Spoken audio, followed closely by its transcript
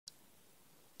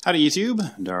Howdy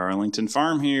YouTube, Darlington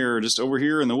Farm here, just over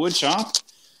here in the wood shop,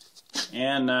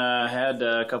 and had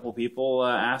a couple people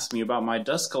ask me about my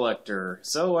dust collector,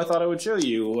 so I thought I would show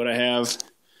you what I have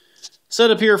set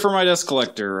up here for my dust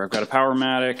collector. I've got a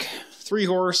Powermatic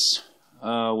 3-horse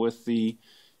with the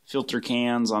filter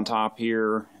cans on top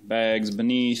here, bags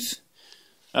beneath,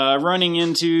 running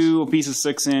into a piece of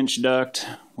 6-inch duct,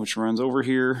 which runs over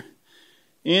here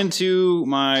into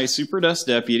my Super Dust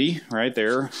Deputy right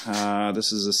there.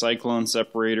 This is a cyclone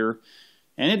separator,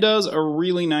 and it does a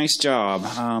really nice job.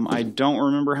 I don't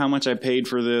remember how much I paid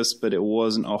for this, but it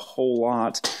wasn't a whole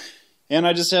lot. And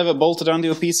I just have it bolted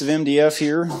onto a piece of MDF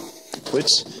here,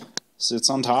 which sits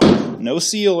on top, no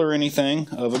seal or anything,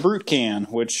 of a Brute can,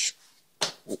 which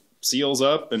seals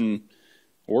up and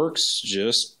works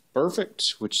just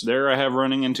perfect. Which there I have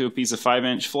running into a piece of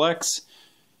 5-inch flex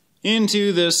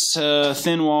into this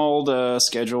thin-walled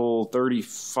Schedule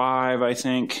 35, I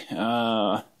think,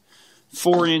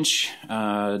 4-inch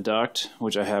duct,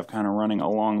 which I have kind of running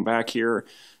along back here.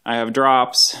 I have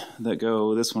drops that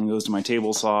go, this one goes to my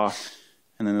table saw,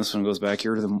 and then this one goes back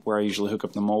here to where I usually hook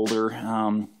up the molder.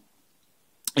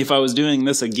 If I was doing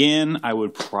this again, I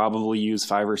would probably use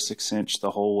 5 or 6-inch the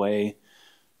whole way.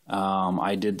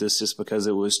 I did this just because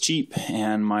it was cheap,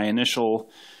 and my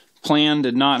initial plan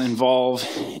did not involve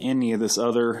any of this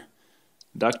other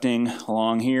ducting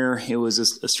along here. It was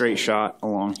just a straight shot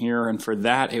along here, and for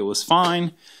that it was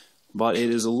fine, but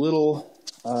it is a little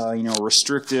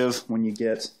restrictive when you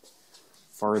get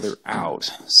farther out.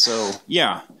 So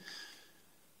yeah,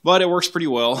 but it works pretty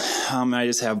well. I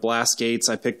just have blast gates.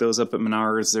 I picked those up at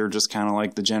Menards. They're just kind of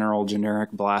like the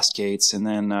generic blast gates, and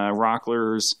then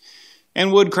Rocklers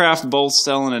and Woodcraft bolt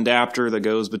cell and adapter that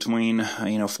goes between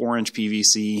 4-inch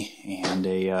PVC and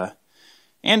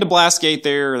a blast gate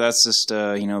there. That's just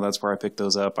that's where I picked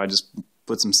those up. I just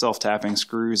put some self-tapping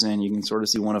screws in. You can sort of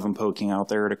see one of them poking out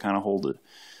there to kind of hold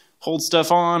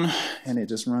stuff on, and it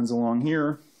just runs along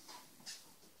here.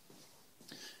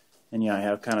 And yeah, I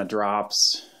have kind of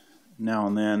drops now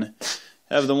and then.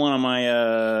 I have the one on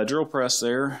my drill press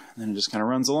there, and it just kind of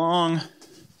runs along.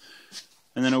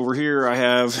 And then over here I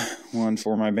have one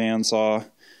for my bandsaw,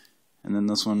 and then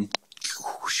this one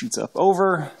shoots up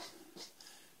over.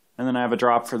 And then I have a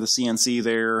drop for the CNC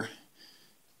there.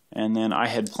 And then I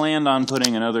had planned on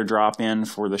putting another drop in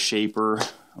for the shaper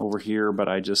over here, but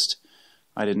I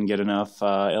didn't get enough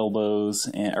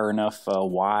elbows or enough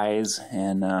Ys,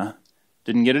 and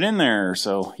didn't get it in there.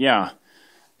 So yeah,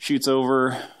 shoots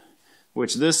over.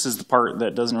 Which this is the part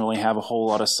that doesn't really have a whole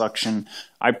lot of suction.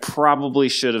 I probably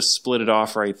should have split it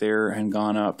off right there and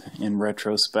gone up in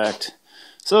retrospect.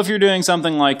 So if you're doing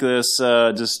something like this,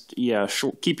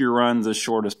 keep your runs as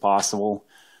short as possible.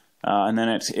 And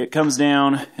then it comes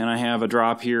down, and I have a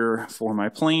drop here for my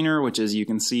planer, which, as you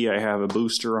can see, I have a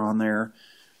booster on there.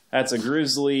 That's a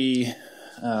Grizzly.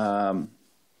 I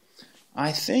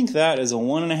think that is a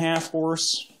 1.5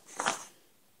 horse.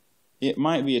 It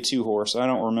might be a 2-horse. I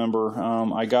don't remember.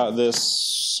 I got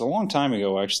this a long time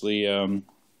ago, actually. I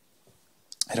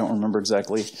don't remember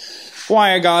exactly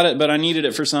why I got it, but I needed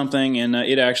it for something, and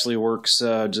it actually works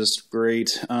just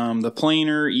great. The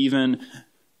planer, even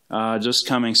just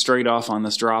coming straight off on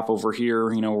this drop over here,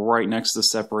 right next to the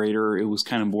separator, it was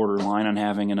kind of borderline on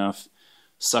having enough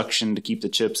suction to keep the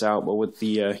chips out. But with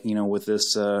the, with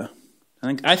this,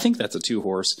 I think that's a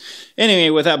 2-horse. Anyway,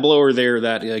 with that blower there,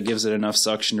 that gives it enough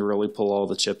suction to really pull all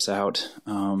the chips out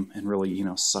and really,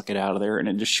 suck it out of there. And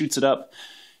it just shoots it up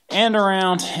and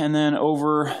around. And then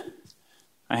over,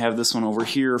 I have this one over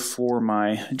here for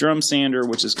my drum sander,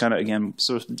 which is kind of, again,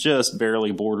 so just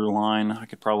barely borderline. I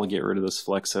could probably get rid of this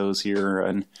flex hose here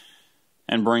and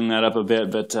bring that up a bit.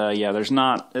 But yeah, there's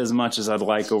not as much as I'd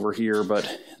like over here,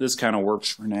 but this kind of works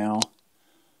for now.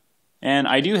 And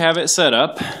I do have it set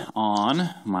up on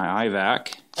my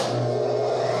IVAC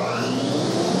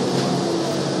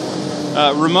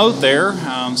remote there.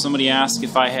 Somebody asked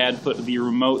if I had put the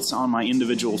remotes on my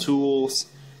individual tools.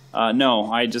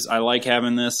 No, I like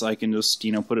having this. I can just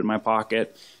put it in my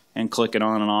pocket and click it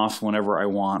on and off whenever I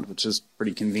want, which is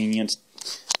pretty convenient.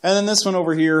 And then this one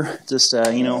over here, just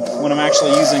when I'm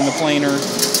actually using the planer,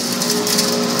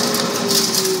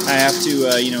 I have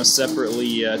to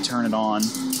separately turn it on.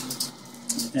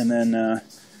 And then,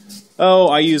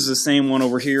 I use the same one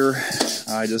over here.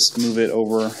 I just move it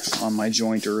over on my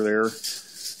jointer there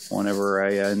whenever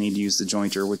I need to use the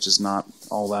jointer, which is not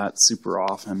all that super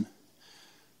often.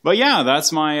 But yeah,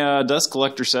 that's my dust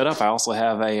collector setup. I also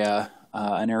have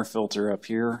an air filter up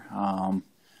here.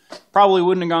 Probably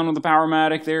wouldn't have gone with the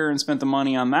Powermatic there and spent the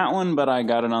money on that one, but I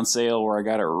got it on sale where I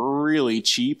got it really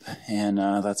cheap, and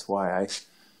that's why I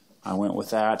I went with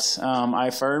that.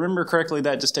 If I remember correctly,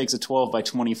 that just takes a 12 by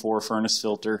 24 furnace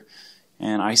filter,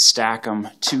 and I stack them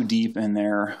too deep in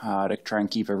there to try and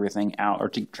keep everything out, or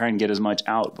to try and get as much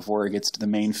out before it gets to the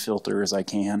main filter as I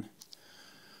can.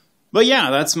 But yeah,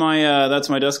 that's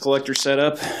my dust collector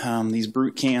setup. These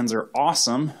brute cans are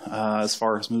awesome as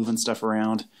far as moving stuff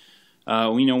around.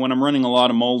 You know, when I'm running a lot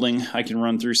of molding, I can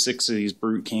run through 6 of these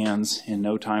brute cans in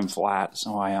no time flat.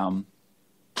 So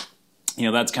you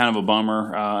know, that's kind of a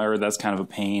bummer, or that's kind of a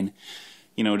pain.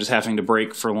 You know, just having to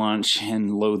break for lunch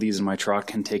and load these in my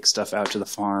truck and take stuff out to the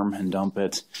farm and dump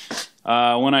it.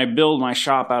 When I build my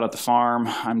shop out at the farm,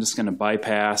 I'm just going to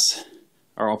bypass,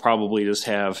 or I'll probably just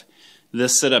have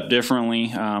this set up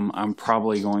differently. I'm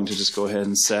probably going to just go ahead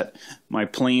and set my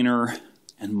planer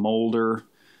and molder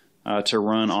to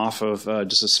run off of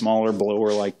just a smaller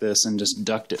blower like this, and just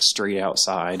duct it straight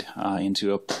outside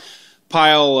into a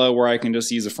pile where I can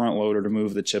just use a front loader to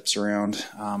move the chips around,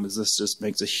 as this just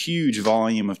makes a huge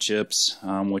volume of chips,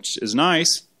 which is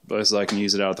nice, but as I can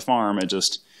use it out at the farm, it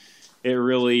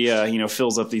really you know,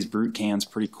 fills up these brute cans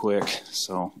pretty quick.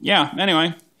 So yeah,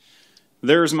 anyway,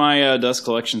 there's my dust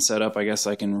collection setup. I guess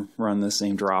I can run this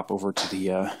same drop over to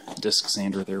the disc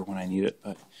sander there when I need it.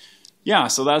 But yeah,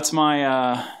 so that's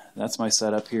my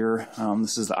setup here.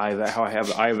 This is the IVAC, how I have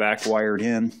the IVAC wired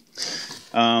in.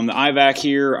 The IVAC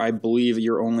here, I believe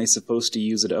you're only supposed to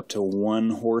use it up to 1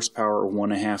 horsepower or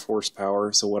 1.5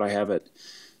 horsepower. So what I have it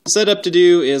set up to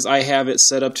do is I have it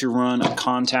set up to run a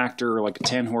contactor, like a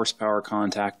 10 horsepower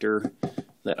contactor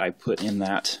that I put in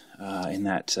that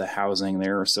housing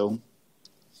there. So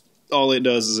all it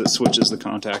does is it switches the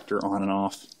contactor on and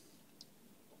off.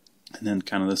 And then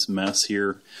kind of this mess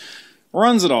here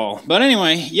runs it all. But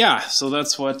anyway, yeah, so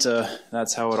that's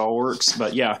how it all works.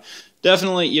 But yeah,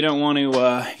 definitely you don't want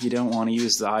to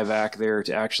use the IVAC there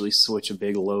to actually switch a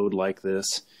big load like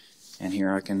this. And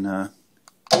here I can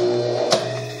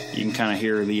you can kind of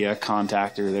hear the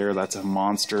contactor there. That's a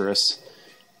monstrous,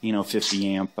 you know,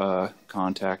 50 amp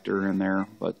contactor in there.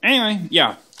 But anyway,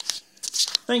 yeah.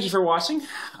 Thank you for watching.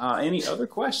 Any other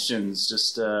questions,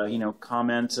 just you know,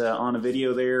 comment on a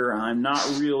video there. I'm not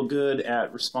real good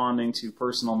at responding to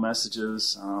personal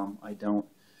messages. I don't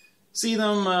see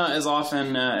them as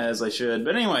often as I should.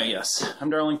 But anyway, yes, I'm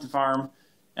Darlington Farm,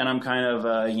 and I'm kind of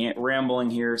rambling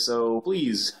here, so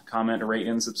please comment, rate,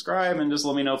 and subscribe, and just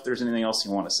let me know if there's anything else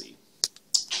you want to see.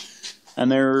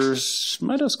 And there's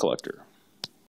my dust collector.